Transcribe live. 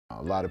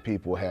A lot of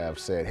people have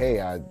said,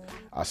 hey,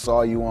 I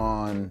saw you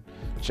on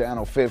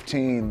channel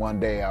 15 one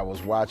day. I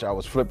was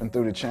flipping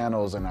through the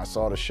channels and I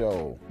saw the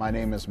show. My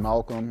name is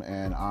Malcom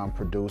and I'm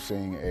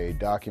producing a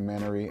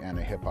documentary and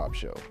a hip hop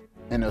show.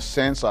 In a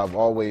sense, I've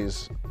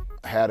always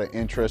had an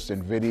interest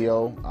in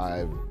video.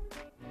 I've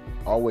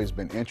always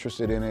been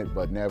interested in it,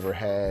 but never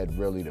had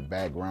really the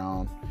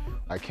background.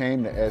 I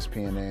came to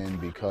SPNN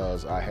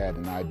because I had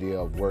an idea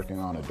of working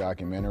on a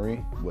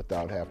documentary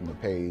without having to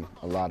pay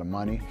a lot of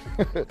money.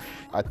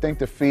 I think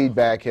the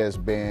feedback has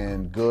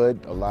been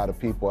good. A lot of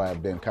people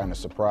have been kind of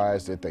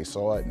surprised that they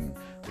saw it and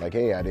like,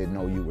 hey, I didn't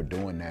know you were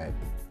doing that.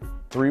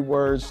 3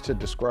 words to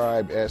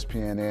describe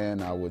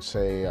SPNN, I would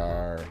say,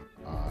 are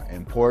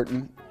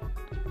important,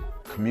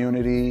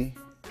 community,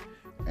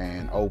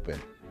 and open.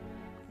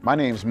 My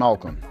name's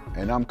Malcom,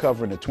 and I'm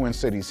covering the Twin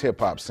Cities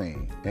hip-hop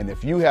scene. And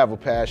if you have a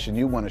passion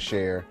you want to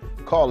share,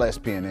 call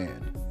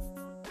SPNN.